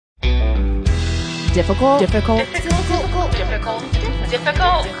Difficult. Difficult. Difficult. Difficult.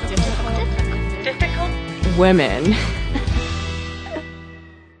 Difficult. Difficult. Women.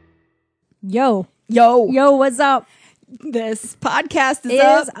 Yo, what's up? This podcast is Is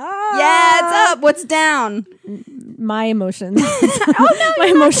up. up. Yeah, it's up. What's down? My emotions. My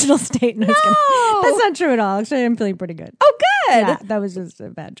emotional state. No, it's kidding. That's not true at all. Actually, I'm feeling pretty good. Oh, good. Yeah, that was just a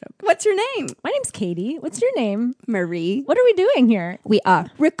bad joke. What's your name? My name's Katie. What's your name? Marie. What are we doing here? We are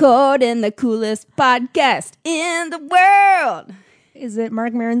recording the coolest podcast in the world. Is it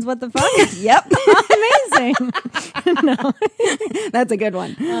Mark Maron's What the Fuck? Yep. Amazing. That's a good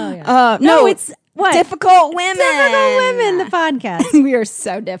one. Oh, yeah. No, it's what? Difficult Women. Difficult Women, the podcast. We are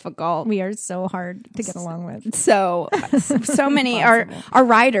so difficult. We are so hard to get along with. So many. Our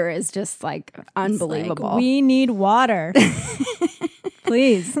writer is just like unbelievable. Like, we need water.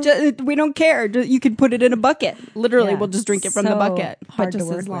 Please. We don't care. You could put it in a bucket. Literally, Yeah, we'll just drink it from the so bucket. But hard to just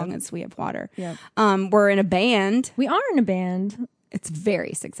work as long with. as we have water. Yep. We're in a band. We are in a band. It's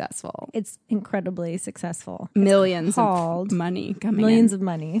very successful. It's incredibly successful. Millions called of money coming Millions in. of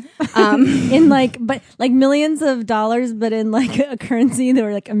money. In like millions of dollars, but in like a currency that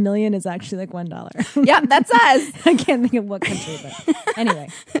were like $1 million is actually like $1. Yep, that's us. I can't think of what country, but anyway.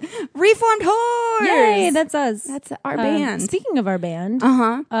 Reformed Whores. Yay, that's us. That's our band. Speaking of our band,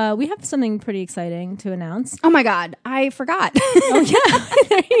 we have something pretty exciting to announce. Oh my God, I forgot. Oh yeah,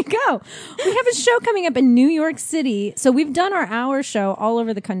 there you go. We have a show coming up in New York City. So we've done our hour show all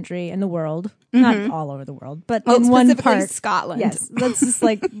over the country and the world. Not all over the world, but in one specifically part. Scotland. Yes, that's just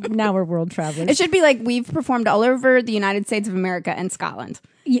like now we're world travelers. It should be like we've performed all over the United States of America and Scotland.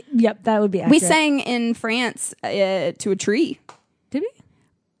 Yep, that would be accurate. We sang in France to a tree. Did we?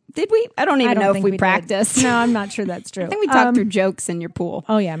 Did we? I don't even know if think we did. practiced. No, I'm not sure that's true. I think we talked through jokes in your pool.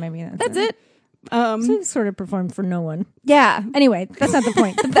 Oh yeah, maybe That's it. So we sort of performed for no one. Yeah. Anyway, that's not the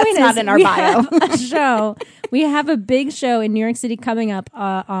point. The That's point not is in our we bio. have a show. We have a big show in New York City coming up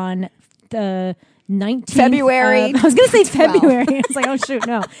on the 19th. February. I was going to say 12. February. I was like, oh shoot,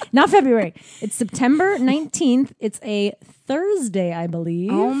 no, not February. It's September 19th. It's a Thursday, I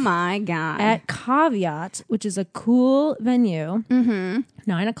believe. Oh my God. At Caveat, which is a cool venue.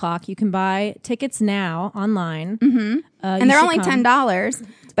 9:00. You can buy tickets now online. And they're only $10.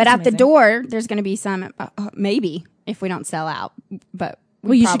 But at the amazing. door, there's going to be some, maybe, if we don't sell out. But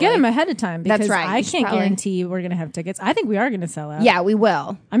Well, you should get them ahead of time because That's right. I You should can't probably- guarantee we're going to have tickets. I think we are going to sell out. Yeah, we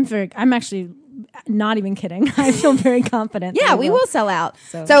will. I'm actually not even kidding. I feel very confident. Yeah, that we will sell out.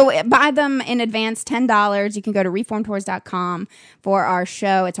 So- So buy them in advance, $10. You can go to reformedwhores.com for our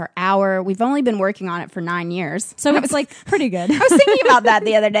show. It's our hour. We've only been working on it for 9 years. So it's like pretty good. I was thinking about that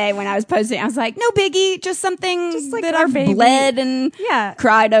the other day when I was posting. I was like, no biggie, just something Just like that our I've baby. bled and Yeah.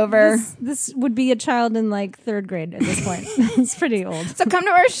 cried over. This would be a child in like third grade at this point. It's pretty old. So come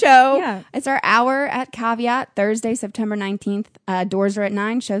to our show. Yeah. It's our hour at Caveat, Thursday, September 19th. Doors are at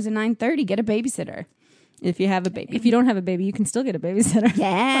 9, shows at 9:30. Get a babysitter if you have a baby. If you don't have a baby, you can still get a babysitter.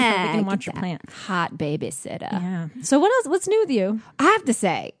 Yeah. We can watch get your that plant. Hot babysitter. Yeah. So what else? What's new with you? I have to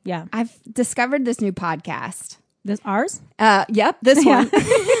say, Yeah. I've discovered this new podcast. This ours? Yep, this one.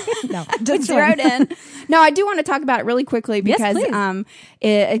 No. Just wrote in. No, I do want to talk about it really quickly Yes, because please.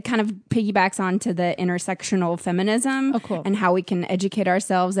 it kind of piggybacks onto the intersectional feminism Oh, cool. and how we can educate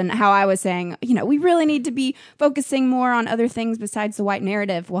ourselves and how I was saying, we really need to be focusing more on other things besides the white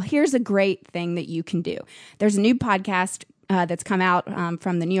narrative. Well, here's a great thing that you can do. There's a new podcast that's come out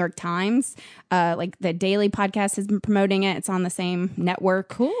from the New York Times. Like the Daily Podcast has been promoting it. It's on the same network.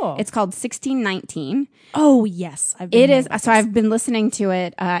 Cool. It's called 1619. Oh yes, It is. So I've been listening to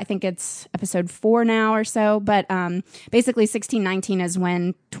it. I think it's episode 4 now or so. But basically, 1619 is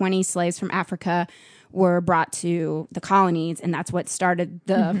when 20 slaves from Africa were brought to the colonies, and that's what started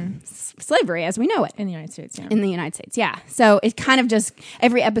the slavery as we know it in the United States. Yeah. in the United States. Yeah. So it kind of just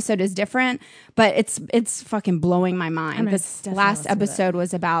every episode is different, but it's fucking blowing my mind. gonna This definitely last listen to that. episode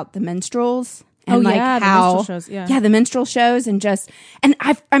was about the minstrels. And Oh, like yeah, the how, minstrel shows, yeah. the minstrel shows, and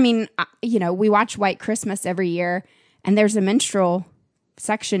we watch White Christmas every year, and there's a minstrel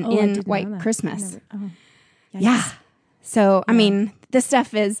section Oh, I in didn't know White that. Christmas. Yikes. Yeah. So, I mean, this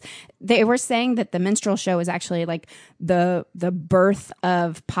stuff they were saying that the minstrel show is actually like the birth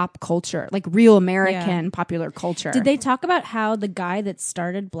of pop culture, like real American popular culture. Did they talk about how the guy that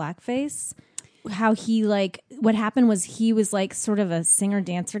started blackface, how he what happened was he was like sort of a singer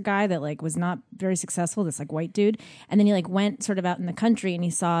dancer guy that like was not very successful, this like white dude, and then he like went sort of out in the country and he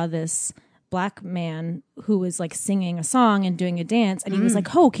saw this black man who was like singing a song and doing a dance, and he was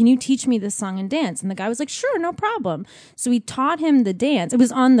like, "Oh, can you teach me this song and dance?" And the guy was like, "Sure, no problem." So he taught him the dance. It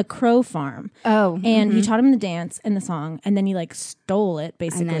was on the crow farm. Oh, and he taught him the dance and the song, and then he like stole it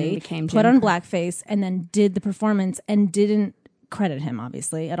basically, became put Jim on Crow. blackface, and then did the performance and didn't credit him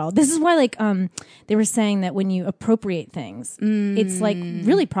obviously at all. This is why like they were saying that when you appropriate things, it's like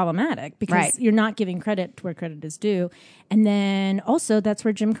really problematic because Right. you're not giving credit to where credit is due. And then also that's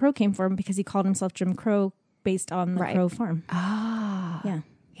where Jim Crow came from, because he called himself Jim Crow based on the Right. Crow farm. Ah, Yeah.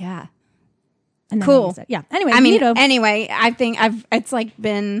 yeah. And then Cool. he said- yeah. Anyway, I mean, Nito, anyway, I think it's like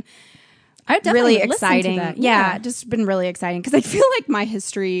been I definitely really would listen to exciting. that. Yeah, just been really exciting because I feel like my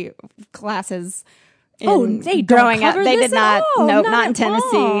history classes. Oh, in they don't growing up. cover They this did at not. all. Nope, Not not in at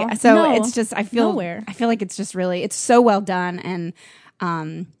Tennessee. all. So No. it's just I feel Nowhere. like it's just really it's so well done, and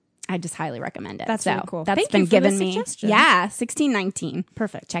I just highly recommend it. That's so really cool. That's Thank been you for the given me. suggestion. Yeah, 1619.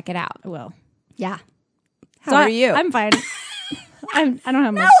 Perfect. Check it out. Well, Yeah. How so are you? I'm fine. I don't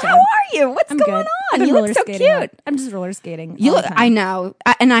have much Oh, time. how are you? What's I'm going good. I've on? been You roller look so skating. cute. I'm just roller skating. You all look, the time. I know,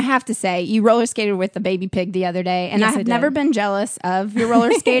 and I have to say, you roller skated with the baby pig the other day, and Yes, I I have did. never been jealous of your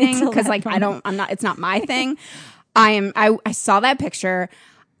roller skating Until because, that like, moment. I'm not. It's not my thing. I saw that picture.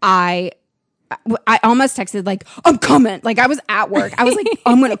 I almost texted like, I'm coming. Like I was at work. I was like,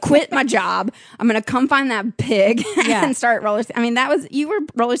 I'm going to quit my job. I'm going to come find that pig Yeah. and start roller skating. I mean, you were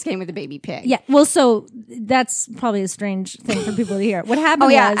roller skating with a baby pig. Yeah, well, so that's probably a strange thing for people to hear. What happened Oh,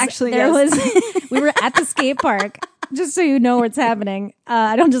 yeah, was actually, there yes. was we were at the skate park. Just so you know what's happening,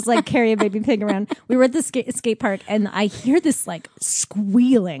 I don't just like carry a baby pig around. We were at the skate park, and I hear this like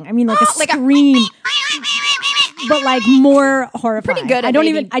squealing. I mean, like a Like a- scream, but like more horrifying. Pretty good at I don't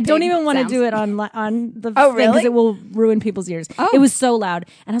baby even pig want to sounds. do it on the Oh, thing really? because it will ruin people's ears. Oh. It was so loud,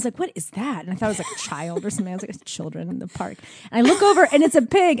 and I was like, "What is that?" And I thought it was like a child or something. I was like, "It's children in the park." And I look over, and it's a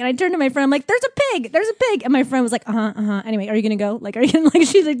pig. And I turn to my friend, I'm like, "There's a pig! There's a pig!" And my friend was like, Anyway, are you gonna go? Like, are you gonna like?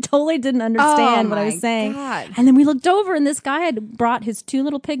 She like totally didn't understand what I my was saying. God. And then we looked over, and this guy had brought his 2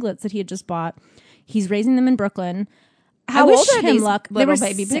 little piglets that he had just bought. He's raising them in Brooklyn. How I wish old are him these luck. They little were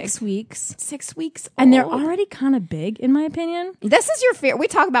baby 6 pigs? weeks, 6 weeks old. and they're already kind of big, in my opinion. This is your fear. We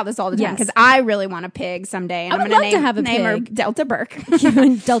talk about this all the time Yes. because I really want a pig someday. And I I'm would going love to have a name her pig. Delta Burke.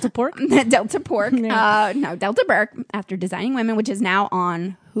 Delta pork. Delta Pork. Yeah. No, Delta Burke after Designing Women, which is now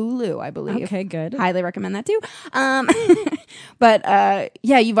on Hulu, I believe. Okay, good. Highly recommend that too. But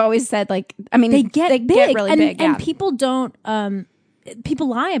yeah, you've always said like, I mean, They get big, really and, big. and Yeah. people don't. People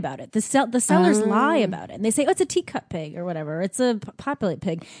lie about it. The sellers lie about it, and they say, "Oh, it's a teacup pig or whatever. It's a populate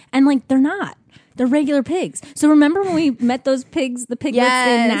pig," and like they're not. They're regular pigs. So remember when we met those pigs, the piglets in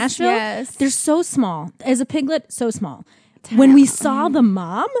Yes, Nashville? yes. They're so small. As a piglet, so small. When we saw the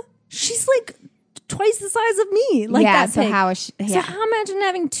mom, she's like twice the size of me. Like Yeah, that so pig. how is she- So yeah. how imagine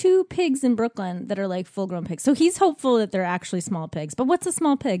having 2 pigs in Brooklyn that are like full grown pigs. So he's hopeful that they're actually small pigs. But what's a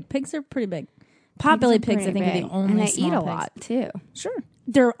small pig? Pigs are pretty big. Populate pigs, I think, are the only and they small eat a pigs. lot too. Sure.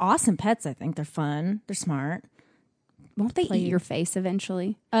 They're awesome pets, I think. They're fun. They're smart. Won't they eat your face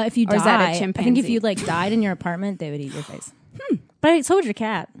eventually? If you Or die, is that a I think if chimpanzee? you like died in your apartment, they would eat your face. But so would your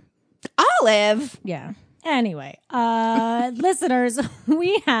cat. Olive. Yeah. Anyway, listeners,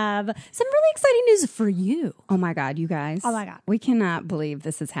 we have some really exciting news for you. Oh my God, you guys. Oh my God. We cannot believe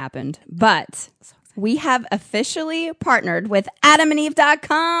this has happened. But we have officially partnered with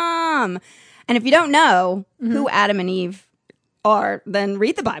AdamandEve.com. And if you don't know who Adam and Eve are, then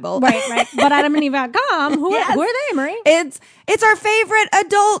read the Bible. Right. But AdamandEve.com, who Yes. are they, Marie? It's our favorite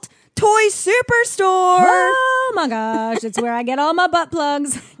adult toy superstore. Oh my gosh, it's where I get all my butt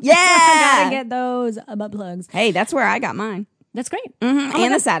plugs. Yeah. I gotta get those butt plugs. Hey, that's where I got mine. That's great. And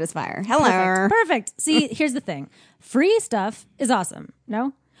the Satisfier. Hello. Perfect. See, here's the thing. Free stuff is awesome.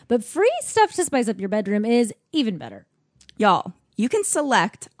 No? But free stuff to spice up your bedroom is even better. Y'all, you can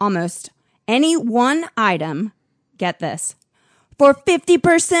select almost any one item, get this, for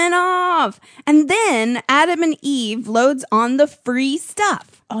 50% off. And then Adam and Eve loads on the free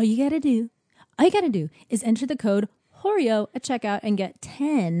stuff. All you gotta do is enter the code HORIO at checkout and get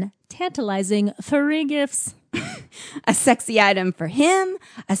 10 tantalizing free gifts. A sexy item for him,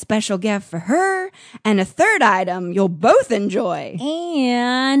 a special gift for her, and a third item you'll both enjoy.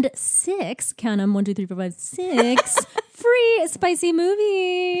 And 6, count them, 1, 2, 3, 4, 5, 6 free spicy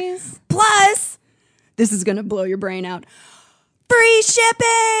movies. Plus, this is going to blow your brain out, free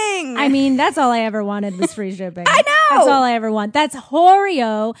shipping. I mean, that's all I ever wanted was free shipping. I know. That's all I ever want. That's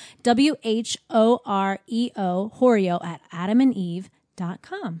Horeo, WHOREO, Horeo at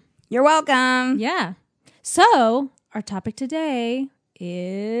adamandeve.com. You're welcome. Yeah. So, our topic today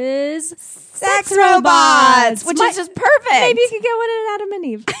is Sex robots, which My- is just perfect. Maybe you could get one at Adam and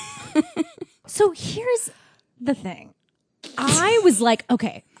Eve. So here's the thing. I was like,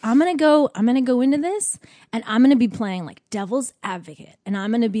 okay, I'm gonna go into this and I'm gonna be playing like devil's advocate and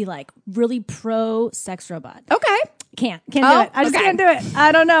I'm gonna be like really pro sex robot. Okay. Can't do it. I just can't do it.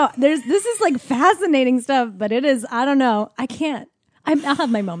 I don't know. This is like fascinating stuff, but it is, I don't know. I can't. I'll have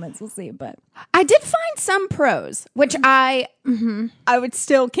my moments. We'll see, but I did find some pros, which I would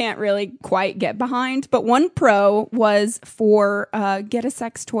still can't really quite get behind. But one pro was for get a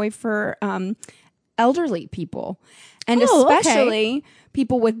sex toy for elderly people, and especially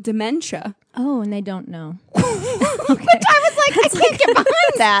people with dementia. oh, and they don't know. Which I was like, I can't get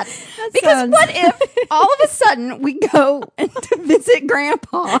behind that. Because what if all of a sudden we go and to visit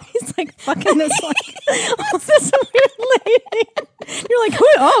Grandpa? He's like fucking this one. What's this weird lady? You're like,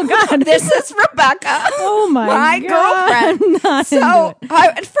 oh God, This is Rebecca. Oh my God. girlfriend. Not So into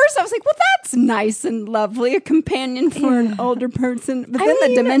at first I was like, well, that's nice and lovely, a companion for an older person. But then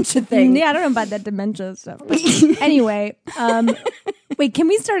the dementia thing. Yeah, I don't know about that dementia stuff. But anyway, wait, can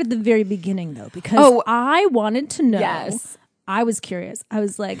we start at the very beginning though? Because I wanted to know. Yes. I was curious. I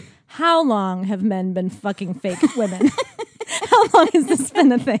was like, how long have men been fucking fake women? How long has this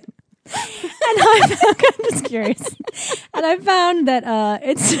been a thing? And I'm just curious. And I found that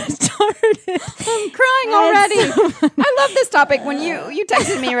it started. I'm crying already. I love this topic. When you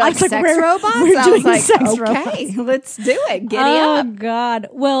texted me, you were like, was like, sex we're robots? doing I was like, sex okay, let's do it. Giddy Oh up. God!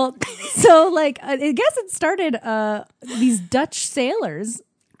 Well, so like I guess it started these Dutch sailors,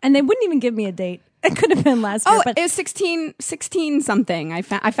 and they wouldn't even give me a date. It could have been last year. Oh, but it was 16 something. I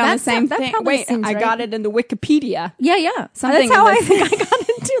found the same that thing. probably Wait, seems I right. got it in the Wikipedia. yeah. Something That's how in I this- think I got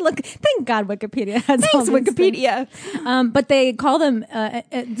into. Look, thank God Wikipedia has all Thanks, these things. Wikipedia. But they call them.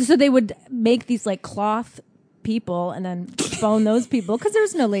 So they would make these like cloth people and then bone those people because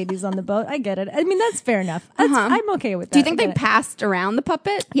there's no ladies on the boat. I get it. I mean, that's fair enough. I'm okay with that. Do you think I they get it. passed around the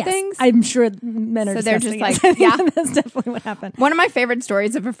puppet Yes, things? I'm sure men are. So they're just discussing it. like, I think yeah. that's definitely what happened. One of my favorite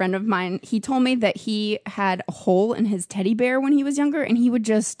stories of a friend of mine, he told me that he had a hole in his teddy bear when he was younger and he would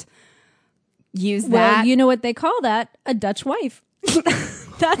just use Well, that. you know what they call that? A Dutch wife.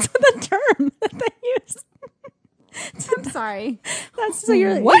 That's the term that they use. I'm sorry. That's so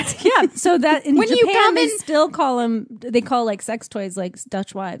you're What? Yeah. So that in When you Japan come they in- still call them. They call like sex toys like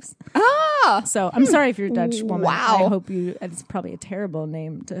Dutch wives. Ah. So I'm sorry if you're a Dutch woman. Wow. I hope you. It's probably a terrible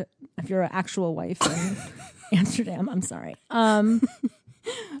name to if you're an actual wife in Amsterdam. I'm sorry.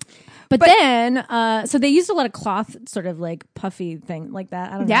 But then, so they used a lot of cloth, sort of like puffy thing like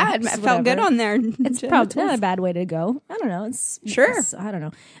that. I don't know. Yeah, it Just felt good whatever. on there. It's probably not a bad way to go. I don't know. Sure. I don't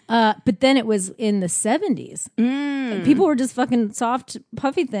know. But then it was in the 70s. People were just fucking soft,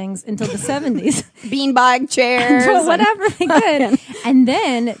 puffy things until the 70s. beanbag chairs. So whatever they could. And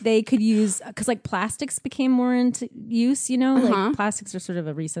then they could use, because like plastics became more into use, you know? Like plastics are sort of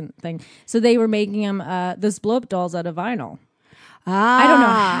a recent thing. So they were making them, those blow up dolls out of vinyl. I don't know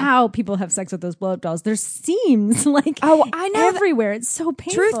how people have sex with those blow up dolls. There's seams like I know everywhere. It's so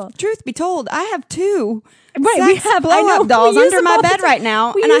painful. Truth be told, I have two Right, we sex have- I know, blow-up dolls we use under them my all the bed time. right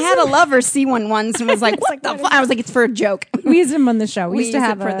now, We and I use had a them. lover see one once and was like, "What the fuck?" I was like, "It's for a joke." We used him on the show. We We used to used it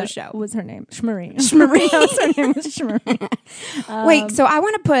have for a, the show. What was her name? Shmarie. Shmarie. That was her name was Shmarie. Wait, so I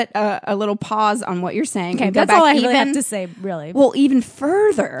want to put a little pause on what you're saying. Okay, and go that's back all I even, really have to say, really. Well, even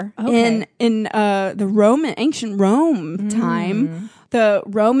further Okay. in the ancient Rome time, the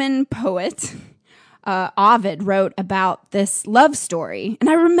Roman poet Ovid wrote about this love story, and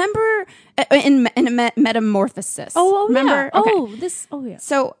I remember in Metamorphosis. remember? Yeah. Okay. Yeah.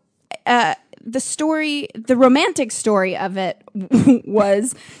 So the romantic story of it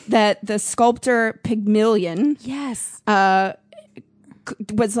was that the sculptor Pygmalion Yes.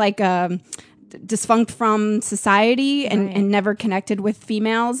 was like defunct from society and never connected with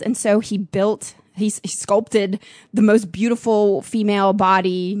females, and so he sculpted the most beautiful female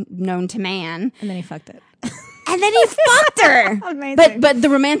body known to man, And then he fucked it. and then he fucked her. Amazing. But the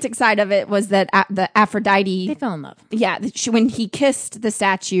romantic side of it was that the Aphrodite, They fell in love. yeah, when he kissed the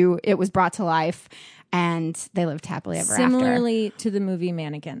statue, it was brought to life, and they lived happily ever after. Similarly to the movie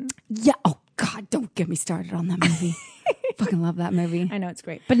Mannequin. Yeah. Oh God, don't get me started on that movie. Fucking love that movie. I know it's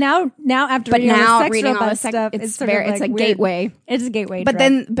great. But now after But reading now all the sex reading all robot the sex, stuff, it's sort of very, it's like a weird. gateway. It's a gateway. But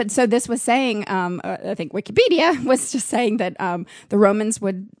drug. then, so this was saying, I think Wikipedia was just saying that the Romans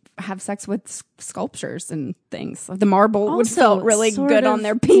would have sex with sculptures and things. The marble would Also, feel really sort good of- on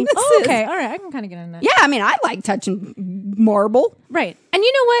their penises. Oh, okay, all right, I can kind of get into that. Yeah, I mean, I like touching marble. Right. And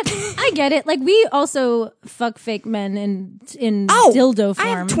you know what? I get it. Like we also fuck fake men in dildo form.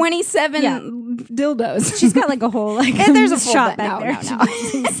 I have 27 Yeah. dildos. She's got like a whole like And there's a full shop bed. back No, there. no.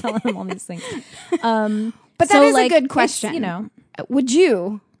 She's selling them all these things. But So, that is like, a good it's, question. you know. Would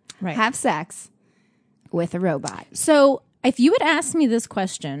you Right. have sex with a robot? So if you had asked me this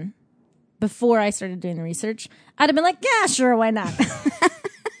question before I started doing the research, I'd have been like, yeah, sure, why not?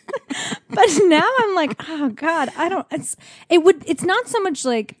 But now I'm like, oh God, it's not so much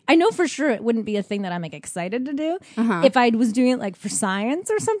like, I know for sure it wouldn't be a thing that I'm like excited to do. If I was doing it like for science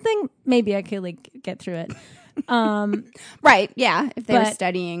or something, maybe I could like get through it. Right. Yeah. If they were But-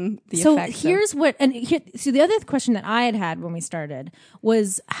 studying the So effects. here's what, so the other question that I had when we started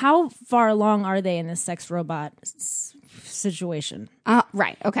was how far along are they in this sex robot situation?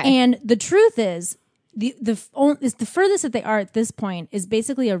 Right. Okay. And the truth is, the furthest that they are at this point is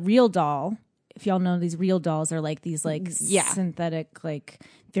basically a real doll. If y'all know, these real dolls are like these like synthetic, like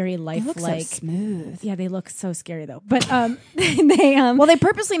very lifelike. so smooth. Yeah, they look so scary though. But they Well, they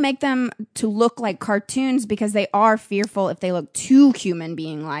purposely make them to look like cartoons because they are fearful if they look too human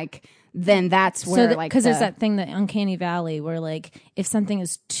being like, then that's where like because there's that thing, the uncanny valley, where like if something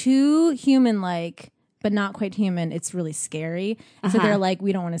is too human like but not quite human, it's really scary. So they're like,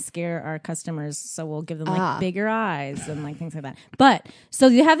 we don't want to scare our customers, so we'll give them like bigger eyes and like things like that. But so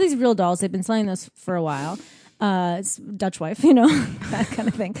you have these real dolls. They've been selling those for a while. It's Dutch wife, that kind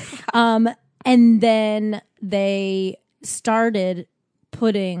of thing. And then they started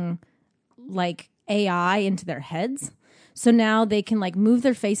putting like AI into their heads. So now they can like move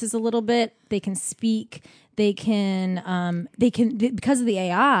their faces a little bit. They can speak. They can because of the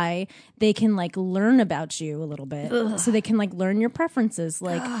AI, they can like learn about you a little bit. So they can like learn your preferences.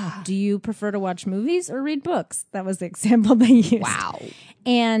 Like, do you prefer to watch movies or read books? That was the example they used. Wow.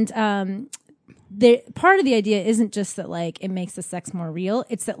 And part of the idea isn't just that like it makes the sex more real.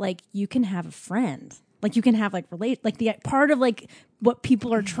 It's that like you can have a friend. Like you can have like the part of like what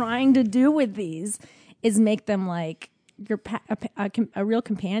people are trying to do with these is make them like a real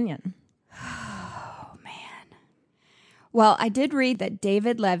companion. Well, I did read that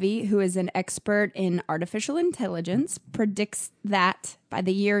David Levy, who is an expert in artificial intelligence, predicts that by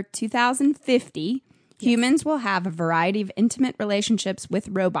the year 2050, humans will have a variety of intimate relationships with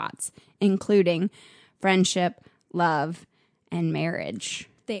robots, including friendship, love, and marriage.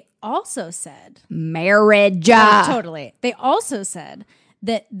 They also said Marriage. totally. They also said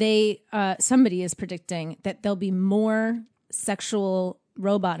that somebody is predicting that there'll be more sexual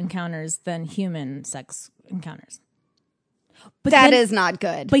robot encounters than human sex encounters. But That is not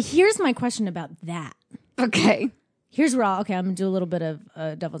good. But here's my question about that. Okay. Here's where I'm going to do a little bit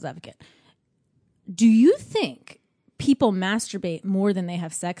of devil's advocate. Do you think people masturbate more than they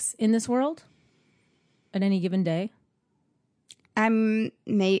have sex in this world at any given day? I think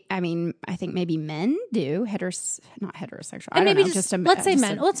maybe men do. Not heterosexual. And I don't maybe know. let's say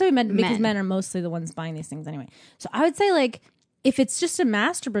men. Let's say men because men. men are mostly the ones buying these things anyway. So I would say like if it's just a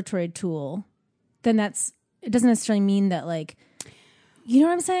masturbatory tool, then it doesn't necessarily mean that like, you know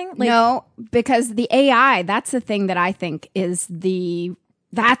what I'm saying? Like, no, because the AI, that's the thing that I think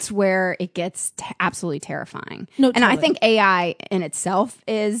that's where it gets absolutely terrifying. No, and I totally. think AI in itself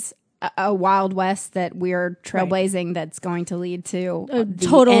is a wild west that we're trailblazing that's going to lead to a the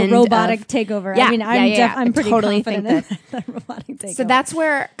total end robotic of- takeover. Yeah, I mean, I'm I pretty totally confident think in that robotic takeover. So that's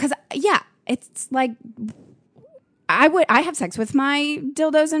where, because it's like I have sex with my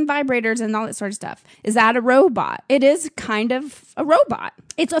dildos and vibrators and all that sort of stuff. Is that a robot? It is kind of a robot.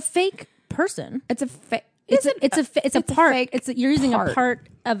 it's a fake person. It's a fake. It's a part. fake You're using part. a part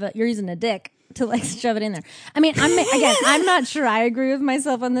of you're using a dick to like shove it in there. I mean, I'm not sure I agree with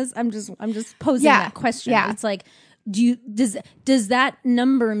myself on this. I'm just posing that question. Yeah. It's like, does that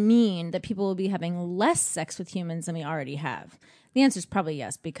number mean that people will be having less sex with humans than we already have? The answer is probably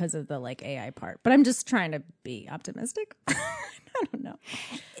yes because of the like AI part. But I'm just trying to be optimistic. I don't know.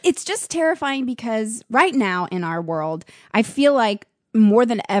 It's just terrifying because right now in our world, I feel like more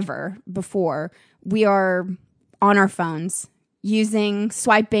than ever before, we are on our phones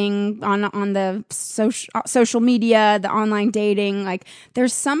swiping on the social media, the online dating. Like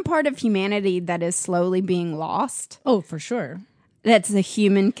there's some part of humanity that is slowly being lost. Oh, for sure. That's the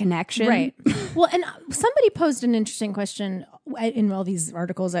human connection. Right. Well, and somebody posed an interesting question in all these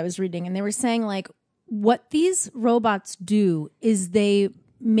articles I was reading, and they were saying like what these robots do is they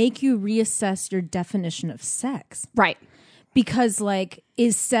make you reassess your definition of sex. Right. Because like,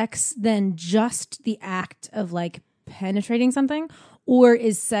 is sex then just the act of like penetrating something, or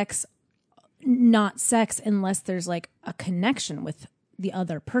is sex not sex unless there's like a connection with the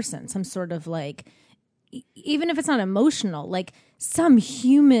other person, some sort of like, even if it's not emotional, like some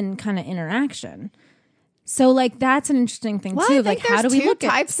human kind of interaction. So like that's an interesting thing Well, too. I Like think how do there's we two look at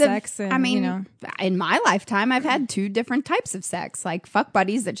types sex? of, And, I mean, you know, in my lifetime, I've had two different types of sex, like fuck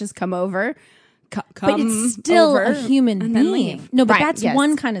buddies that just come over, come but it's still over a human and then being. leave. No, but Right, that's yes.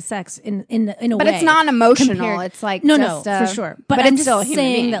 one kind of sex in a way. But it's non-emotional. compared- It's like no, just, for sure. But but I'm it's just still a human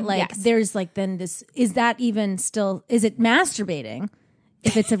saying being. that like Yes. there's like then this is that even still is it masturbating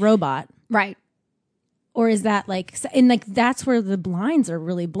if it's a robot? Right. Or is that like and like that's where the blinds are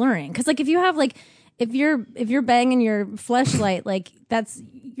really blurring because like if you have like if you're banging your fleshlight like that's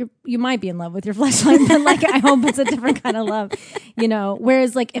you might be in love with your fleshlight but like I hope it's a different kind of love, you know,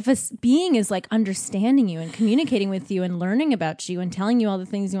 whereas like if a being is like understanding you and communicating with you and learning about you and telling you all the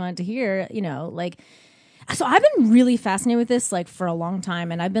things you wanted to hear, you know, like so I've been really fascinated with this like for a long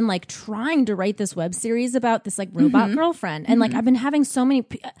time and I've been like trying to write this web series about this like robot girlfriend and like I've been having so many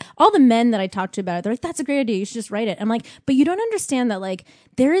all the men that I talked to about it, they're like that's a great idea, you should just write it. I'm like but you don't understand that like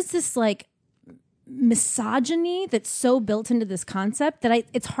there is this like misogyny that's so built into this concept that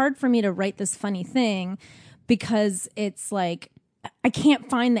it's hard for me to write this funny thing because it's like I can't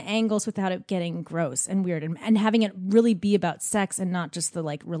find the angles without it getting gross and weird and having it really be about sex and not just the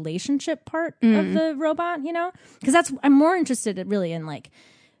like relationship part of the robot, you know? Because that's I'm more interested really in like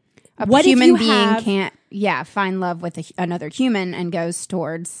What human if you being have, can't find love with another human and goes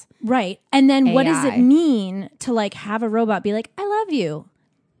towards right. And then what does AI. it mean to like have a robot be like, I love you?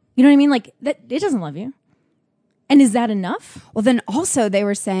 You know what I mean? Like that it doesn't love you. And is that enough? Well, then also they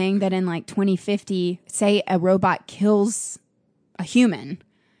were saying that in like 2050, say a robot kills a human,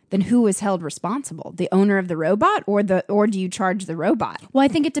 then who is held responsible? The owner of the robot or do you charge the robot? Well, I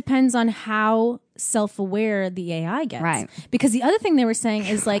think it depends on how self-aware the AI gets. Right. Because the other thing they were saying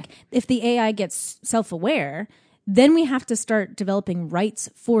is like if the AI gets self-aware, then we have to start developing rights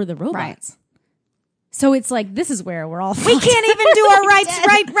for the robots. Right. So it's like this is where we're all We can't even do our rights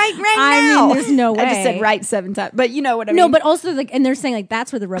right I now. mean, there's no way. I just said right 7 times, but you know what I mean. No, but also like, and they're saying like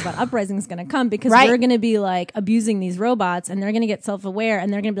that's where the robot uprising is going to come because Right. we're going to be like abusing these robots, and they're going to get self-aware,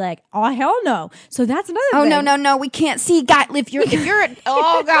 and they're going to be like, oh hell no. So that's another. Oh thing. no, we can't see. God, if you're,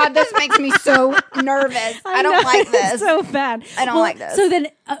 oh God, this makes me so nervous. I don't know, like it's this. so bad. I don't like this. So then,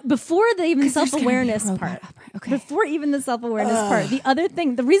 before the even there's gonna be a self-awareness robot part, uprising. Okay. before even the self-awareness part, the other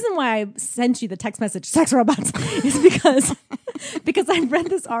thing, the reason why I sent you the text message "sex robots" is because I read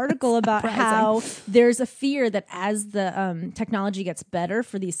this article about how there's a fear that as the technology gets better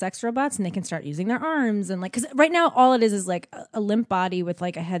for these sex robots and they can start using their arms and like because right now all it is like a limp body with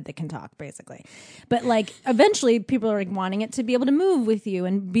like a head that can talk basically, but like eventually people are like wanting it to be able to move with you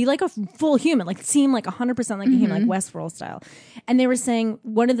and be like a full human, like seem like 100% like a human, like Westworld style. And they were saying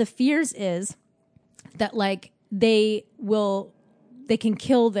one of the fears is that like they can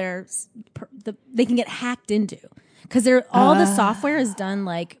kill they can get hacked into because all the software is done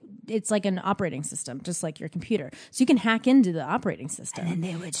like it's like an operating system, just like your computer. So you can hack into the operating system, And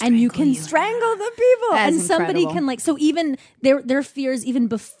then they would and you strangle can you. strangle the people, That and is somebody incredible. can like so even their fears even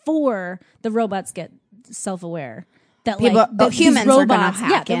before the robots get self-aware. That People- like that humans these are gonna robots,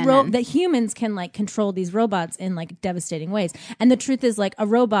 hack in and- that humans can like control these robots in like devastating ways. And the truth is like a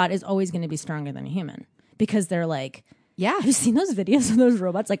robot is always going to be stronger than a human because they're like, Yeah. have you seen those videos of those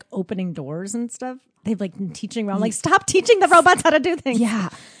robots like opening doors and stuff? They've like been teaching around like stop teaching the robots how to do things. Yeah.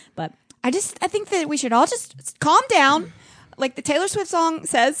 But I think that we should all just calm down, like the Taylor Swift song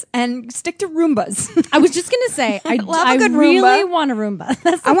says, and stick to Roombas. I was just gonna say I Love a I good really Roomba. want a Roomba.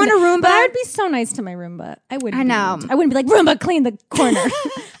 That's I want a something- Roomba. But I would be so nice to my Roomba. I wouldn't. I know. I wouldn't be like Roomba, clean the corner.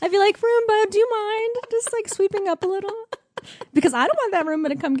 I'd be like Roomba, do you mind just like sweeping up a little? Because I don't want that Roomba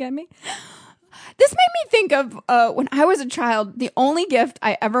to come get me. This made me think of when I was a child. The only gift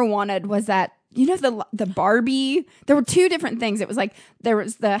I ever wanted was that, you know, the Barbie. There were two different things. It was like there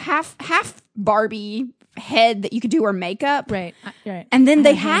was the half Barbie head that you could do her makeup, Right. Right. and then I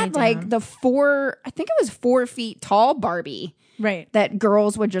they have had it like down. the 4 feet tall Barbie right. that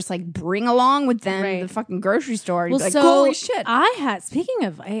girls would just like bring along with them Right. to the fucking grocery store. And Well, be like, so holy shit! I had. Speaking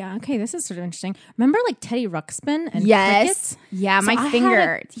of, okay, this is sort of interesting. Remember, like Teddy Ruxpin and Yes, crickets? yeah, So my I had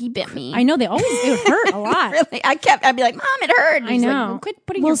finger. He bit me. I know they always it would hurt a lot. Really, I'd be like, Mom, it hurt. And I he's like, know. well, quit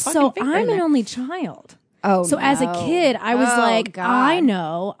putting well, your fucking so finger I'm in an there. only child. Oh, So as a no. kid, I was Oh, like, God. I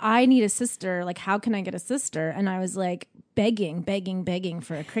know I need a sister. Like, how can I get a sister? And I was like begging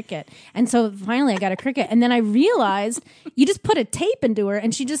for a cricket. And so finally I got a cricket. And then I realized you just put a tape into her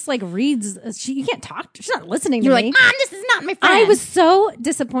and she just like reads. You can't talk. She's not listening You're to like, me. Mom, this is not my friend. I was so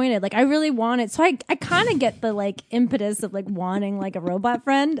disappointed. Like I really wanted. So I kind of get the like impetus of like wanting like a robot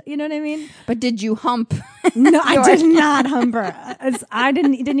friend. You know what I mean? But did you hump? No, I did not hump her. It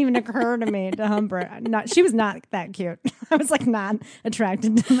didn't even occur to me to hump her. She was not that cute. I was like not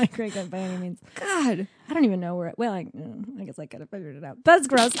attracted to my cricket by any means. God, I don't even know where. I guess I could have figured it out. That's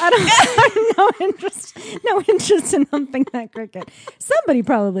gross. I have no interest in humping that cricket. Somebody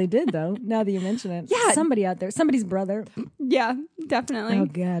probably did though. Now that you mention it, Yeah. somebody out there, somebody's brother. Yeah, definitely. Oh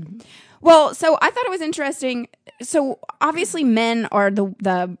God. Well, so I thought it was interesting. So obviously, men are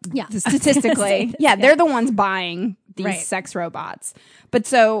the Yeah. statistically, they're the ones buying these Right. sex robots. But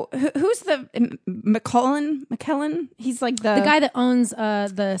so who's the McKellen? He's like The guy that owns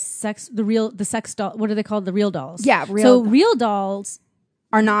the sex doll. What are they called? The real dolls. Yeah, So real dolls.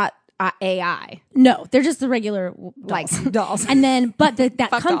 are not AI No, they're just the regular dolls. like dolls. And then, but that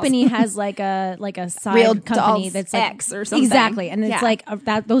Fuck company has like a side Real company Dolls that's like X or something. Exactly, and it's Yeah. like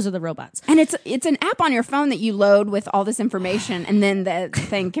those are the robots. And it's an app on your phone that you load with all this information, and then the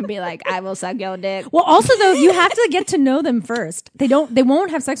thing can be like, "I will suck your dick." Well, also though, you have to get to know them first. They won't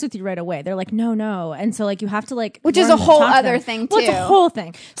have sex with you right away. They're like, no, and so like you have to like, Which is learn a to whole talk to other them. thing, Well, it's too. a whole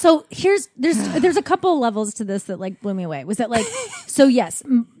thing. So there's a couple levels to this that like blew me away. Was that like, so yes,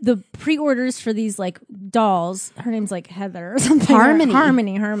 the pre-orders for these like dolls. Her name's like Heather or something. Harmony.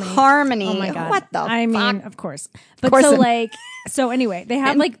 Harmony. Harmony. Oh my God. What the I mean, fuck? of course. But course so it- like, so anyway, they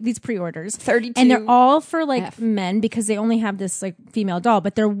have like these pre-orders 32 and they're all for like F. men because they only have this like female doll,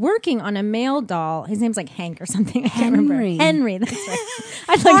 but they're working on a male doll. His name's like Hank or something. I can't remember. Henry. That's right.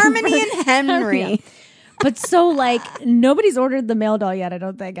 I'd like Harmony and Henry. Yeah. But so like nobody's ordered the male doll yet, I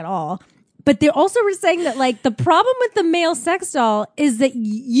don't think at all. But they also were saying that like the problem with the male sex doll is that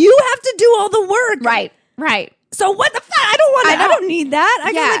you have to do all the work. Right. So what the fuck? I don't want. I don't need that.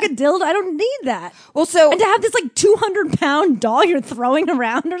 I Yeah. got like a dildo. I don't need that. Well, so And to have this like 200-pound doll you're throwing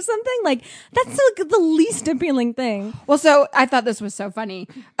around or something, like that's like the least appealing thing. so I thought this was so funny.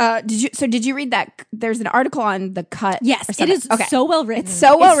 Did you read that? There's an article on The Cut. Yes, or it something. is Okay. so well written. It's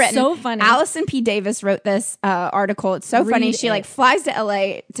so well written. So funny. Allison P. Davis wrote this article. It's so funny. Read She it. like flies to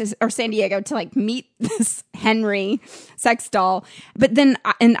LA or San Diego to like meet this Henry sex doll. But then,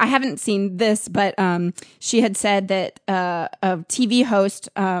 and I haven't seen this, but she had said that a TV host,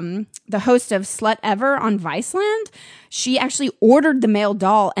 the host of Slut Ever on Viceland, she actually ordered the male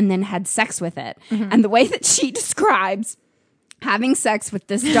doll and then had sex with it. And the way that she describes having sex with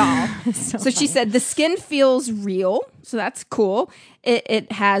this doll. so she said the skin feels real, so that's cool.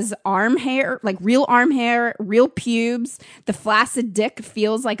 It has arm hair, like real arm hair, real pubes. The flaccid dick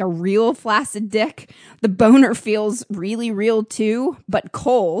feels like a real flaccid dick. The boner feels really real too, but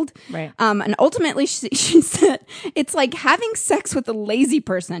cold. Right. And ultimately, she said it's like having sex with a lazy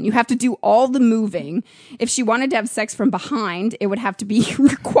person. You have to do all the moving. If she wanted to have sex from behind, it would have to be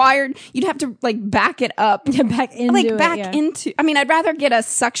required. You'd have to like back it up, back into it, into. I mean, I'd rather get a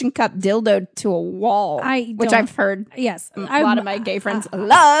suction cup dildo to a wall, which don't- I've heard. Yes, A lot of my gay friends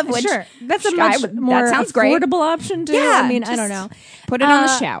love. Which sure, that's a I much would- more that sounds great. affordable option too. Yeah, I mean, I just don't know. Put it on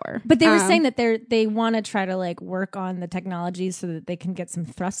the shower. But they were saying that they want to try to like work on the technology so that they can get some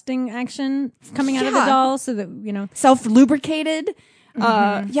thrusting action coming out of the Yeah. doll, so that you know. self lubricated.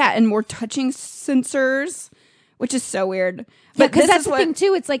 And more touching sensors, which is so weird. Yeah, But because this that's is the what, thing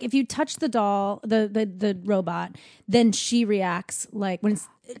too. It's like if you touch the doll, the robot, then she reacts like when it's.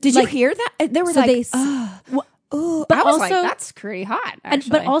 Did like, you hear that? They were So like, they. oh, but I was like, also- that's pretty hot. And,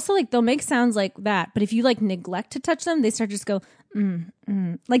 Actually. but also like they'll make sounds like that, but if you like neglect to touch them, they start to just go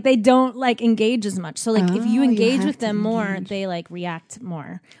like they don't like engage as much. So like if you engage have with to them more, they like react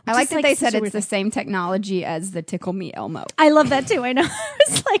more. I Which like is, that they said such a it's weird the thing. same technology as the Tickle Me Elmo. I love that too. I know.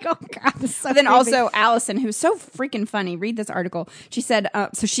 It's like, oh god, this is so But then creepy. also Allison, who's so freaking funny. Read this article. She said,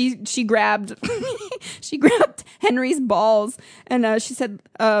 so she grabbed she grabbed Henry's balls and she said,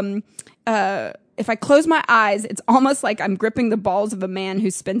 if I close my eyes, it's almost like I'm gripping the balls of a man who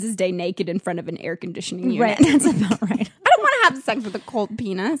spends his day naked in front of an air conditioning unit. right. That's about right. I don't want to have sex with a cold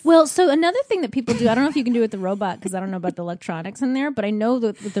penis. Well, so another thing that people do, I don't know if you can do it with the robot because I don't know about the electronics in there, but I know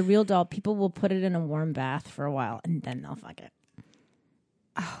that with the real doll, people will put it in a warm bath for a while and then they'll fuck it.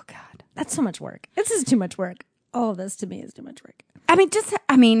 Oh God. That's so much work. This is too much work. All of this to me is too much work.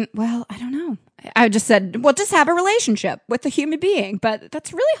 Well, I don't know. I just said, well, just have a relationship with a human being, but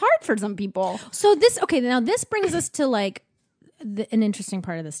that's really hard for some people. So now this brings us to like an interesting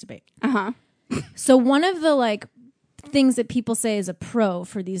part of this debate. So one of the like things that people say is a pro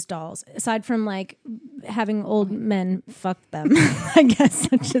for these dolls, aside from like having old men fuck them, I guess,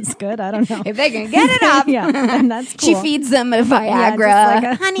 which is good. I don't know. If they can get it up. Yeah, and that's cool. She feeds them a Yeah, just Viagra. like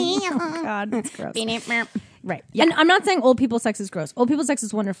a- Honey. Oh, God, that's gross. Yeah. Right. And I'm not saying old people sex is gross. Old people sex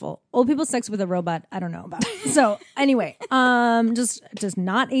is wonderful. Old people sex with a robot, I don't know about. So anyway, just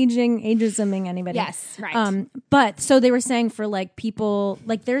not ageisming anybody. Yes, right. But so they were saying for like people,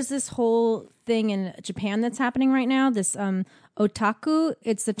 like there's this whole thing in Japan that's happening right now, this Otaku,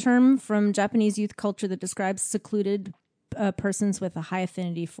 it's a term from Japanese youth culture that describes secluded persons with a high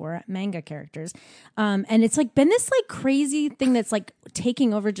affinity for manga characters. And it's like been this like crazy thing that's like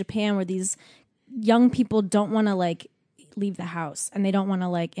taking over Japan where these young people don't want to like leave the house and they don't want to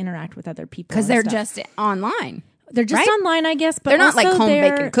like interact with other people. Because they're stuff. just online. They're just right? online, I guess, but They're not also like home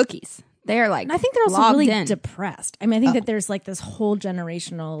they're- baking cookies. They're like I think they're also logged really in. depressed. I mean, I think that there's like this whole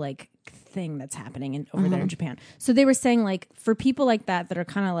generational like thing that's happening over there in Japan. So they were saying like for people like that are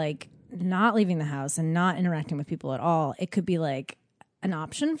kind of like not leaving the house and not interacting with people at all, it could be like an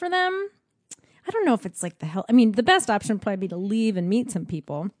option for them. I don't know if it's like the best option would probably be to leave and meet some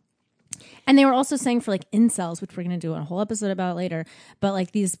people. And they were also saying for like incels, which we're going to do a whole episode about later, but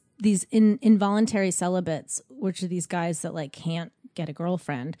like these involuntary celibates, which are these guys that like can't get a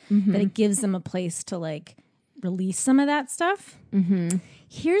girlfriend, that it gives them a place to like release some of that stuff.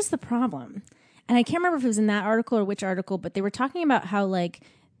 Here's the problem. And I can't remember if it was in that article or which article, but they were talking about how like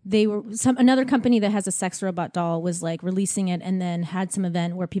another company that has a sex robot doll was like releasing it and then had some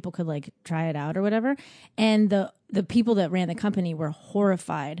event where people could like try it out or whatever. And the people that ran the company were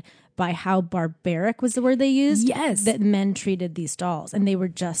horrified by how barbaric was the word they used. Yes. That men treated these dolls. And they were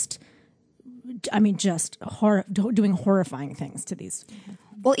just doing horrifying things to these.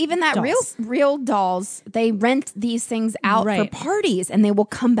 Well, even that dolls. real dolls, they rent these things out Right. for parties and they will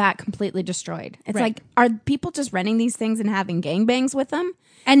come back completely destroyed. It's Right. like, are people just renting these things and having gangbangs with them?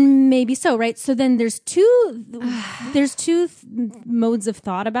 And maybe so, right? So then there's two modes of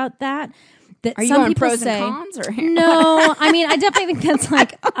thought about that. That Are you some going people pros say, and cons? Or no, I mean, I definitely think that's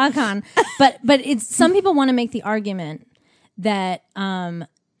like a con. But it's some people want to make the argument that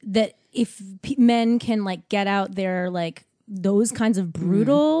that if men can like get out their like those kinds of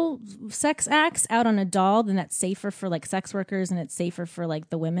brutal sex acts out on a doll, then that's safer for like sex workers and it's safer for like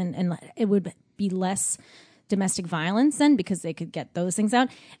the women, and it would be less domestic violence then because they could get those things out.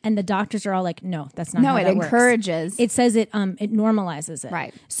 And the doctors are all like, no, that's not No, how it that works. encourages. It says it normalizes it.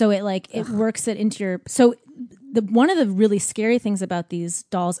 Right. So it like it works it into your one of the really scary things about these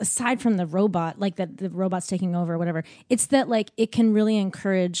dolls, aside from the robot, like that the robot's taking over or whatever, it's that like it can really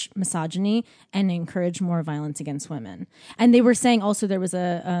encourage misogyny and encourage more violence against women. And they were saying also there was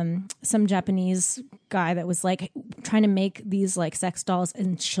some Japanese guy that was like trying to make these like sex dolls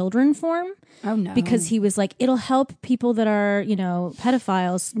in children form. Oh no. Because he was like, it'll help people that are,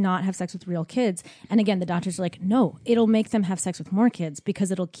 pedophiles not have sex with real kids. And again, the doctors are like, no, it'll make them have sex with more kids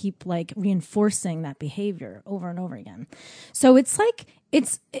because it'll keep like reinforcing that behavior over and over again. So it's like,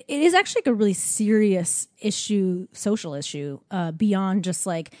 it is actually like a really serious issue, social issue, beyond just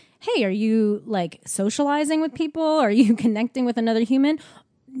like, hey, are you like socializing with people? Are you connecting with another human?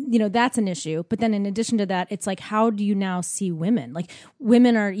 That's an issue. But then in addition to that, it's like, how do you now see women? Like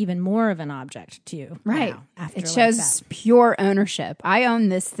women are even more of an object to you. Right. Now, after It like shows that. pure ownership. I own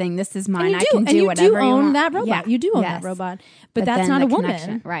this thing. This is mine. And you do, I can and do you whatever do you own want. that robot. Yeah. You do own Yes. that robot. But that's then not the a woman.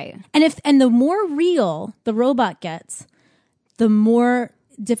 connection- Right. And the more real the robot gets, the more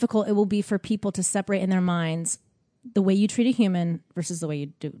difficult it will be for people to separate in their minds the way you treat a human versus the way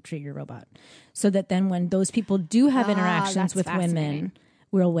you treat your robot. So that then when those people do have interactions that's with women, fascinating.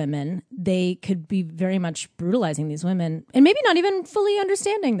 real women, they could be very much brutalizing these women and maybe not even fully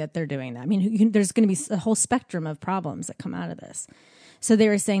understanding that they're doing that. I mean, there's going to be a whole spectrum of problems that come out of this. So they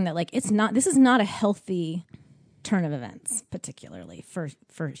were saying that like, this is not a healthy turn of events, particularly for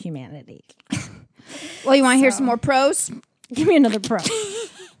humanity. Well, you want to hear some more pros? Give me another pro.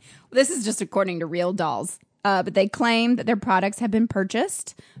 This is just according to Real Dolls. But they claim that their products have been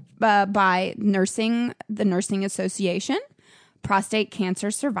purchased by the Nursing Association, prostate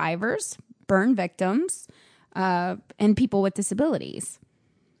cancer survivors, burn victims, and people with disabilities.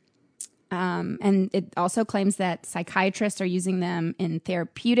 And it also claims that psychiatrists are using them in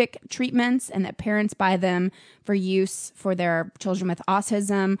therapeutic treatments and that parents buy them for use for their children with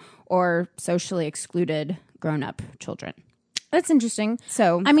autism or socially excluded grown-up children. That's interesting.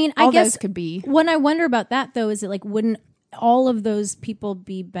 So, I mean, I all guess those could be. What I wonder about that though is it like wouldn't all of those people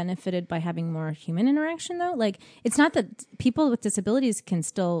be benefited by having more human interaction though? Like it's not that people with disabilities can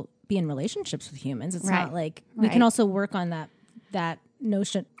still be in relationships with humans. It's not like we can also work on that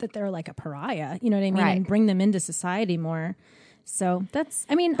notion that they're like a pariah, you know what I mean? Right. And bring them into society more. So that's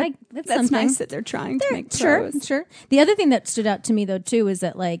something. nice that they're trying to make Sure. The other thing that stood out to me though too is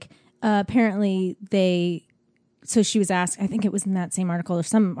that like apparently so she was asked, I think it was in that same article or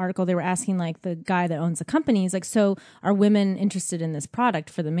some article, they were asking like the guy that owns the company, he's like, so are women interested in this product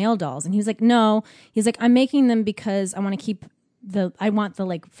for the male dolls? And he was like, no. He's like, I'm making them because I want to keep I want the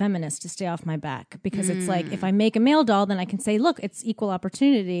like feminists to stay off my back because it's like, if I make a male doll, then I can say, look, it's equal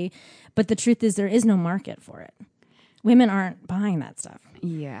opportunity. But the truth is there is no market for it. women aren't buying that stuff.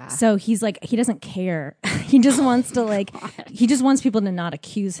 Yeah. So he's like, he doesn't care. He just wants to like, he just wants people to not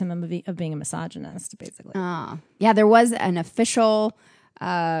accuse him of being a misogynist, basically. Yeah, there was an official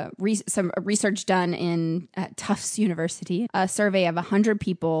some research done in Tufts University, a survey of 100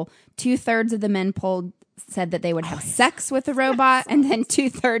 people. 2/3 of the men polled said that they would have sex with a robot, and then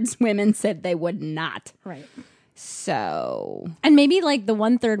 2/3 women said they would not. Right. So, And maybe like the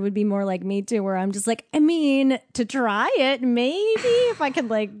 1/3 would be more like me too, where I'm just like, I mean, to try it, maybe if I could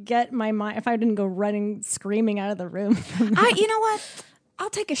like get my mind, if I didn't go running, screaming out of the room. you know what? I'll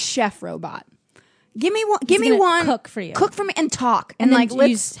take a chef robot. Give me one. Give me gonna one. cook for you. Cook for me and talk And and then like you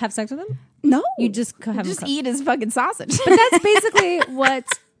let's just have sex with him? no. You just have him just cook. eat his fucking sausage. But that's basically what.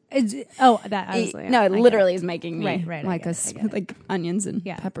 That honestly, No, I it get literally is making me Right, I like get it. like onions and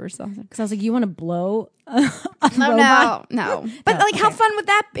Yeah. peppers. Because I was like, you want to blow a No, robot? no. But like, how fun would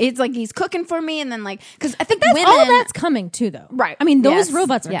that be? It's like he's cooking for me, and then like, because I think That's women, all that's coming too, though. Right. I mean, those Yes.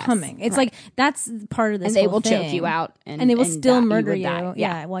 robots are Yes. coming. It's Right. like that's part of this. and they whole will choke thing. you out, and they will still you murder would you. die.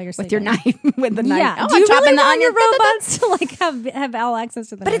 Yeah, while you're with your sleeping. knife, with the knife. Yeah. Oh, Do I'm you chopping really the want your onions. robots to like have all access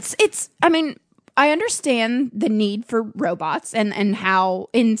to the But knife? it's. I mean, I understand the need for robots and how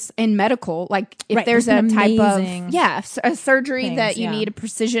in medical, like if Right, there's there's a been type amazing of a surgery things, that you yeah. need a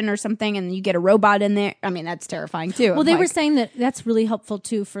precision or something, and you get a robot in there. I mean, that's terrifying too. Well, they were Like, saying that that's really helpful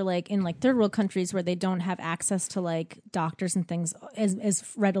too for like in like third world countries where they don't have access to like doctors and things as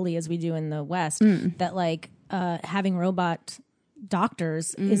readily as we do in the West. That like having robot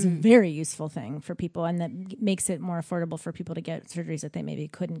doctors is a very useful thing for people, and that makes it more affordable for people to get surgeries that they maybe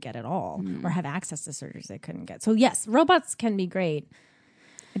couldn't get at all, or have access to surgeries they couldn't get. So yes, robots can be great.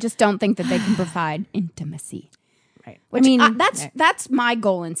 I just don't think that they can provide intimacy. Right. Which that's my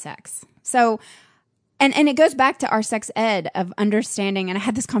goal in sex. So, and it goes back to our sex ed of understanding. And I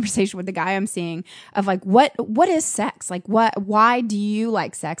had this conversation with the guy I'm seeing of like, what is sex? Like, why do you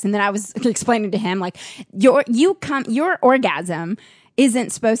like sex? And then I was explaining to him like, your orgasm isn't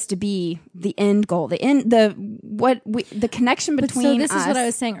supposed to be the end goal. The connection between. So this us, is what I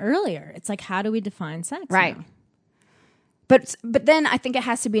was saying earlier. It's like, how do we define sex? right. now? But then I think it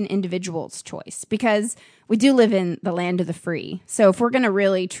has to be an individual's choice, because we do live in the land of the free. So if we're going to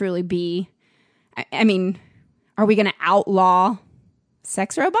really truly be, I mean, are we going to outlaw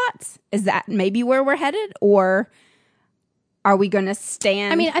sex robots? Is that maybe where we're headed? Or are we going to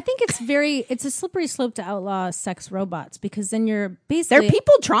stand? I mean, I think it's a slippery slope to outlaw sex robots, because then you're there basically are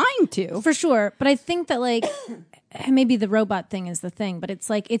people trying to. for sure. But I think that like maybe the robot thing is the thing, but it's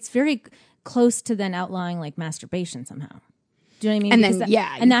like it's very close to then outlawing like masturbation somehow. Do you know what I mean? And Because then,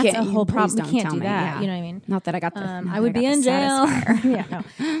 that- and that's a whole please problem. We don't can't tell do me, that. yeah. You know what I mean? Not that I got the. I would be in jail. Yeah,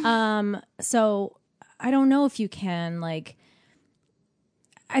 no. So I don't know if you can like.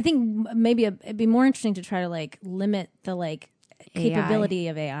 I think maybe it'd be more interesting to try to like limit the like capability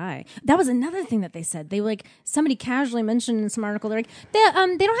of AI. That was another thing that they said. They were like, somebody casually mentioned in some article, they're like, they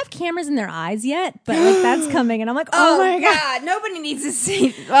don't have cameras in their eyes yet, but like that's coming. And I'm like, oh my God. Nobody needs to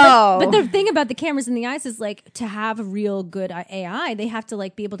see. Oh, But the thing about the cameras in the eyes is like to have a real good AI, they have to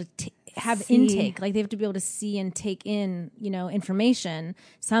like be able to have intake. Like they have to be able to see and take in, information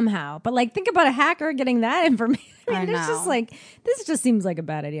somehow. But like think about a hacker getting that information. I mean, I it's just know. like, this just seems like a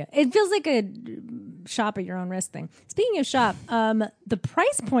bad idea. It feels like a shop at your own risk thing. Speaking of shop, the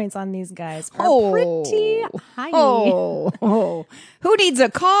price points on these guys are pretty high. Oh, who needs a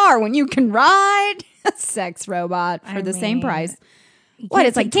car when you can ride a sex robot for the same mean, price? What,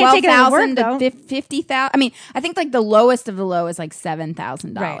 it's like can't take it to work, 12,000 to though. 50,000. I mean, I think like the lowest of the low is like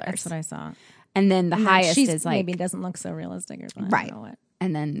 $7,000. Right, that's what I saw. And then the highest She's is like maybe doesn't look so realistic or something. right. I don't know what.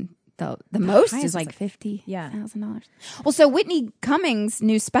 And then the most highest is is like like $50,000. Yeah. Well, so Whitney Cummings'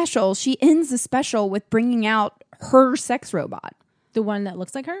 new special, she ends the special with bringing out her sex robot. The one that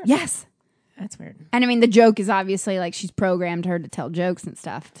looks like her? Yes. That's weird. And I mean, the joke is obviously like she's programmed her to tell jokes and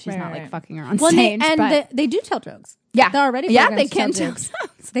stuff. She's Right, not right. like fucking her on Well, stage. but they do tell jokes. Yeah. They're already Yeah, programmed they can to tell tell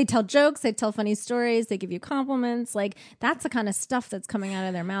jokes. They tell jokes. They tell funny stories. They give you compliments. Like that's the kind of stuff that's coming out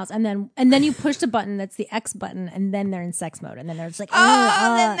of their mouths. And then you push the button that's the X button, and then they're in sex mode, and then they're just like,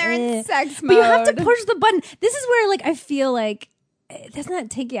 then they're in sex mode. But you have to push the button. This is where like I feel like. Doesn't that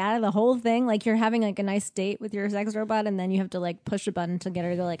take you out of the whole thing? Like you're having like a nice date with your sex robot, and then you have to like push a button to get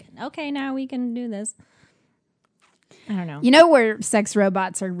her to go like, okay, now we can do this. I don't know. You know where sex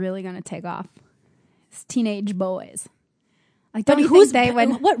robots are really going to take off? It's teenage boys. Like, don't you think they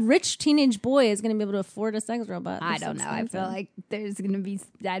would? What rich teenage boy is going to be able to afford a sex robot? I They're so don't know. I feel expensive. like there's going to be.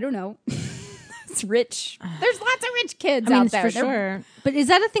 I don't know. It's rich. There's lots of rich kids I mean, out there. for sure. But is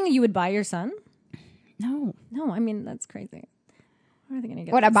that a thing that you would buy your son? No. No, I mean that's crazy. Where are they gonna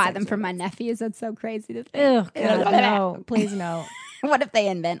get? Would I these buy sex them for my robots? nephews? That's so crazy to think. Ugh, God, no, please no. What if they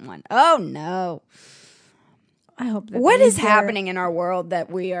invent one? Oh no. I hope. That What they is use their- happening in our world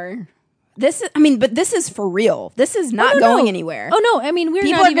that we are? This is. I mean, but this is for real. This is not going anywhere. Oh no, I mean we're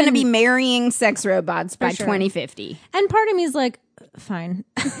People not are going to even- be marrying sex robots by sure. 2050. And part of me is like, fine.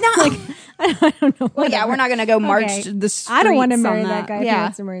 No. Like I don't know. Well, yeah, whatever. we're not going to go march Okay. the streets. I don't want to marry on that guy.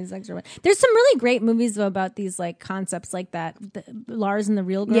 Yeah. Who marry sex robot. There's some really great movies though about these like concepts like that. Lars and the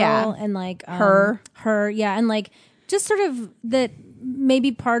Real Girl, Yeah. and like Her, yeah, and like just sort of that.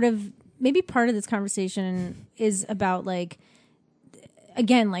 Maybe part of this conversation is about like,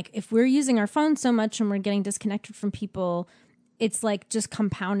 again, like if we're using our phones so much and we're getting disconnected from people, it's like just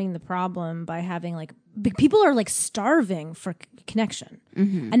compounding the problem by having like people are like starving for connection,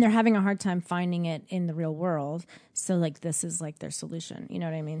 and they're having a hard time finding it in the real world. So like this is like their solution. You know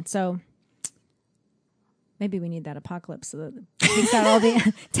what I mean? So maybe we need that apocalypse so that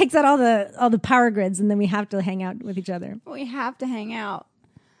it takes out all the power grids, and then we have to hang out with each other. We have to hang out.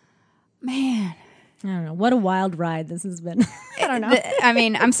 Man. I don't know. What a wild ride this has been. I don't know. I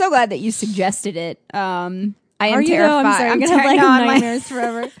mean, I'm so glad that you suggested it. I am Are you terrified. though? I'm sorry. I'm gonna have like nightmares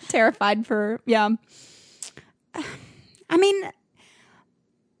forever. Terrified for I mean,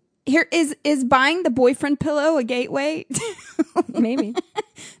 here is buying the boyfriend pillow a gateway Maybe.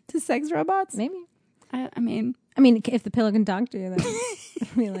 to sex robots? Maybe. I mean, If the pillow can talk to you, then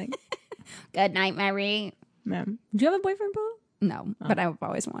I'd be like, good night, Mary. do you have a boyfriend pillow? No, but I've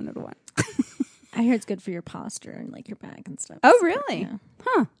always wanted one. I hear it's good for your posture and like your back and stuff. Oh, So, really? yeah.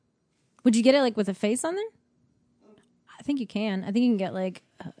 Huh. Would you get it like with a face on there? I think you can. I think you can get like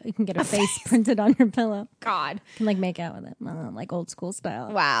you can get a face printed on your pillow. God. You can like make out with it, like old school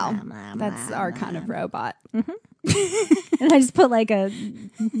style. Wow. That's our kind of robot. And I just put like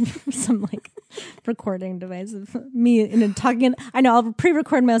some like recording device of me in a talking. I know I'll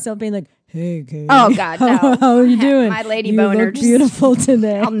pre-record myself being like, "Hey, Kate. Oh, God, no. How are you doing? My lady you boner look just- beautiful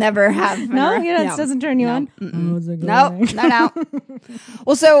today." I'll never have. No, it doesn't turn you on. How's it going? No.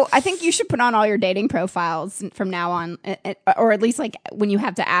 Well, so I think you should put on all your dating profiles from now on, or at least like when you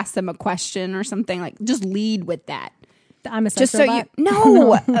have to ask them a question or something, like just lead with that. I'm a sex Just so robot. you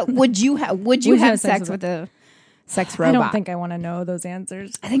no. Would you have sex sex with with a sex robot? I don't think I want to know those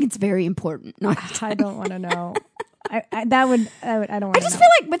answers. I think it's very important. No, I don't want to know. I don't want to know. I just feel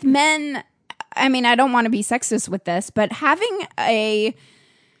like with men, I mean, I don't want to be sexist with this, but having an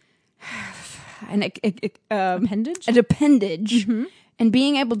appendage. an appendage and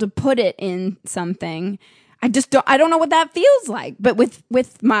being able to put it in something, I don't know what that feels like. But with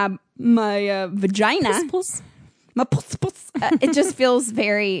my vagina, Pulse. my puss, it just feels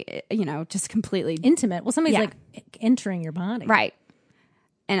very, just completely Intimate. Well, somebody's Yeah. like entering your body. right.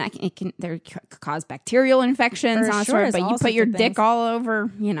 And it can cause bacterial infections For on sure, but it's all you put sorts your of dick things. all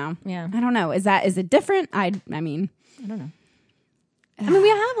over, Yeah. I don't know. Is it different? I mean, I don't know. I mean, we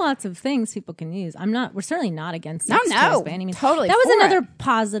have lots of things people can use. We're certainly not against sex No, toys by any means. totally That was for another it.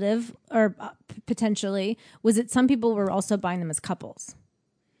 positive, or potentially, was that some people were also buying them as couples.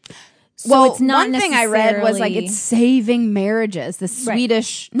 So well, it's not one thing I read was like necessarily- it's saving marriages. The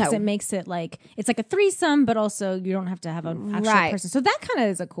Swedish, no, So it makes it like it's like a threesome, but also you don't have to have an actual Right. person. So that kind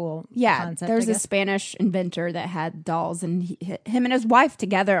of is a cool yeah. concept. There's I a guess. Spanish inventor that had dolls, and him and his wife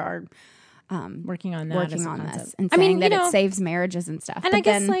together are working on that. as working a on concept. this and I saying mean, that you know, it saves marriages and stuff. And But I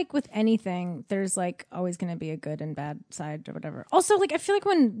guess then- like with anything, there's like always going to be a good and bad side or whatever. Also, like I feel like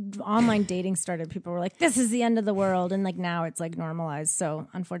when online dating started, people were like, "This is the end of the world," and like now it's like normalized. So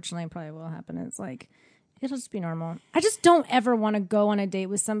unfortunately, it probably will happen. It's like it'll just be normal. I just don't ever want to go on a date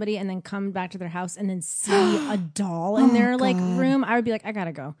with somebody and then come back to their house and then see a doll in their like room. I would be like, I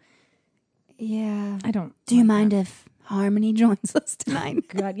gotta go. yeah. I don't. Do you mind if Harmony joins us tonight?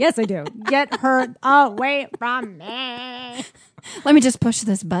 God, yes, I do. Get her away from me. Let me just push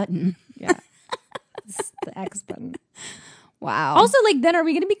this button. Yeah, it's the X button. Wow. Also, like, then are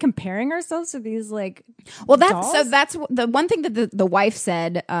we going to be comparing ourselves to these like? well, that's dolls? that's the one thing that the wife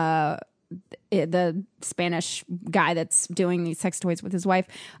said. The Spanish guy that's doing these sex toys with his wife,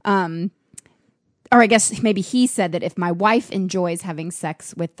 or I guess maybe he said that if my wife enjoys having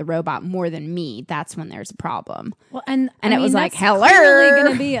sex with the robot more than me, that's when there's a problem. Well, and it was like, that's hello. clearly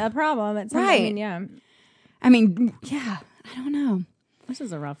going to be a problem. At some, I Right. mean, yeah, I mean, yeah, I don't know. this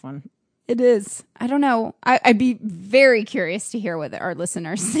is a rough one. It is. I don't know. I'd be very curious to hear what our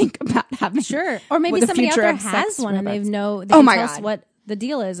listeners think about having. Sure, or maybe what the somebody out future there of sex has one and they robots. know. They Oh can my tell us God. what the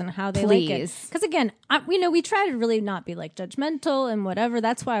deal is and how they like it. Please. Because again, we try to really not be like judgmental and whatever.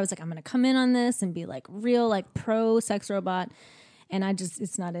 That's why I was like, I'm going to come in on this and be like real, like pro sex robot. And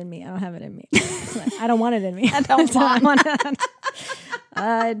it's not in me. I don't have it in me. I don't want it in me. I don't want it.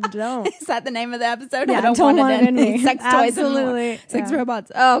 I don't. Is that the name of the episode? Yeah, I don't don't want it in me. Sex toys and Absolutely. sex Yeah.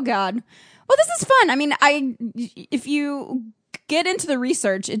 robots. Oh God. Well, this is fun. I mean, if you get into the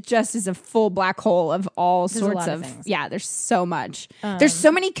research, it just is a full black hole of all There's a sorts lot of of things. yeah. There's so much. There's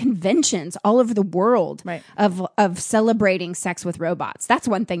so many conventions all over the world Right. of celebrating sex with robots. That's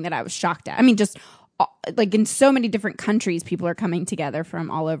one thing that I was shocked at. I mean, just like in so many different countries, people are coming together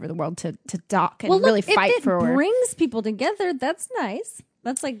from all over the world to talk and really if fight it for. brings people together, that's nice.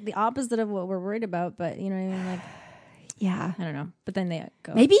 That's like the opposite of what we're worried about. But you know what I mean? Like, Yeah. I don't know. But then they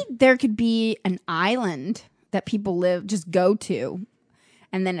go. Maybe there could be an island that people just go to,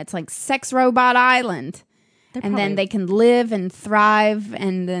 and then it's like Sex Robot Island. They're And then probably- they can live and thrive,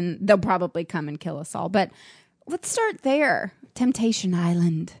 and then they'll probably come and kill us all. But let's start there. Temptation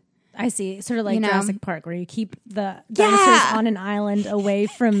Island. I see. Sort of like You know? Jurassic Park, where you keep the dinosaurs on an island away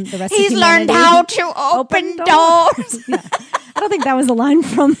from the rest of humanity. to open doors. Yeah. I don't think that was a line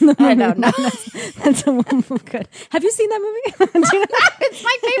from the movie. I don't know. That's a one good. Have you seen that movie? Do you know? It's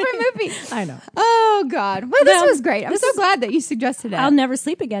my favorite movie. I know. Oh, God. Well, this Well, was great. I'm this so is- glad that you suggested that. I'll never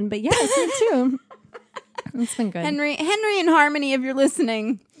sleep again. But yeah, it's me too. It's been good. Henry and Harmony, if you're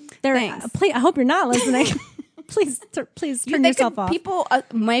listening, There, thanks. please, I hope you're not listening. please turn yourself off. People,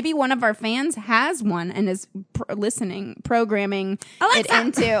 maybe one of our fans has one and is programming it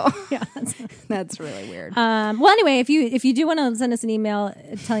into. Yeah. That's really weird. Well, anyway, if you do want to send us an email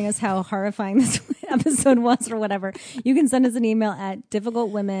telling us how horrifying this episode was or whatever, you can send us an email at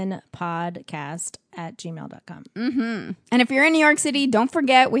difficultwomenpodcast@gmail.com. And if you're in New York City, don't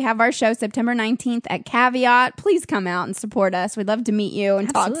forget we have our show September 19th at Caveat. Please come out and support us. We'd love to meet you and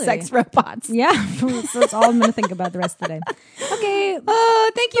Absolutely. talk sex robots. Yeah, that's all I'm going to think about the rest of the day. Okay.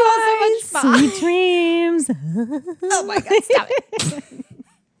 Oh, thank you all so much. Bye. Sweet dreams. Oh my God, stop it.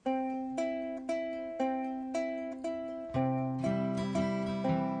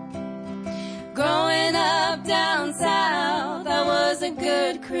 Growing up down south, I was a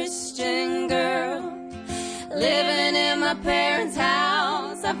good Christian girl. Living in my parents'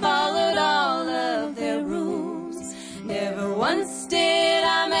 house, I followed all of their rules. Never once did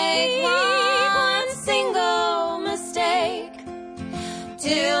I make one single mistake.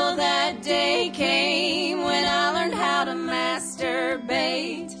 Till